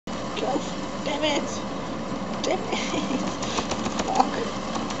Go! Damn it! Damn it! Fuck!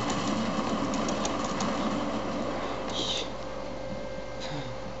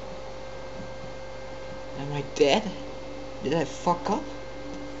 Am I dead? Did I fuck up?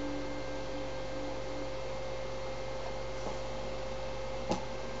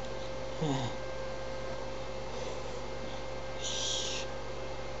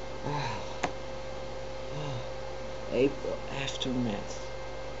 April aftermath.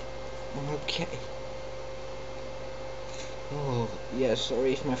 Okay. Oh, yeah,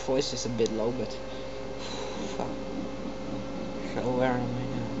 sorry if my voice is a bit low, but fuck. So where am I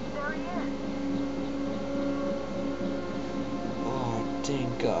now? There he is. Oh,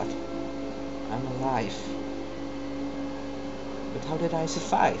 thank God. I'm alive. But how did I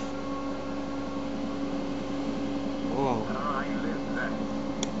survive? Whoa.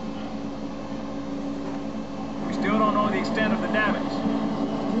 We still don't know the extent of the damage.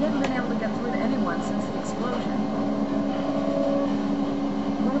 We haven't been able to get through to anyone since the explosion.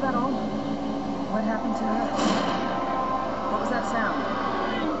 What about Alma? What happened to her? What was that sound?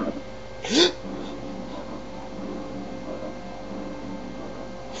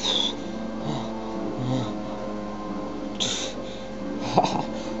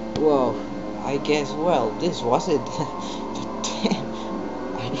 Whoa, I guess, well, this was it. But damn,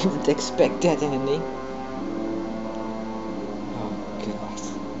 I didn't expect that ending. Oh God.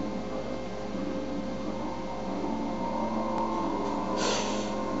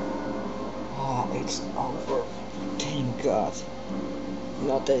 Oh, it's over. Thank God.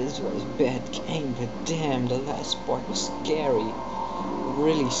 Not that it was a bad game, but damn, the last part was scary.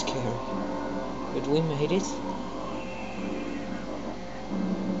 Really scary. But we made it.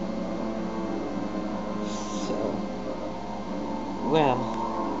 Well,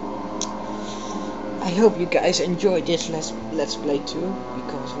 I hope you guys enjoyed this let's play too,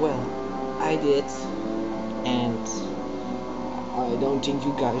 because well, I did, and I don't think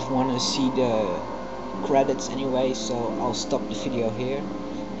you guys wanna see the credits anyway, so I'll stop the video here,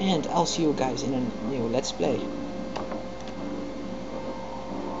 and I'll see you guys in a new let's play.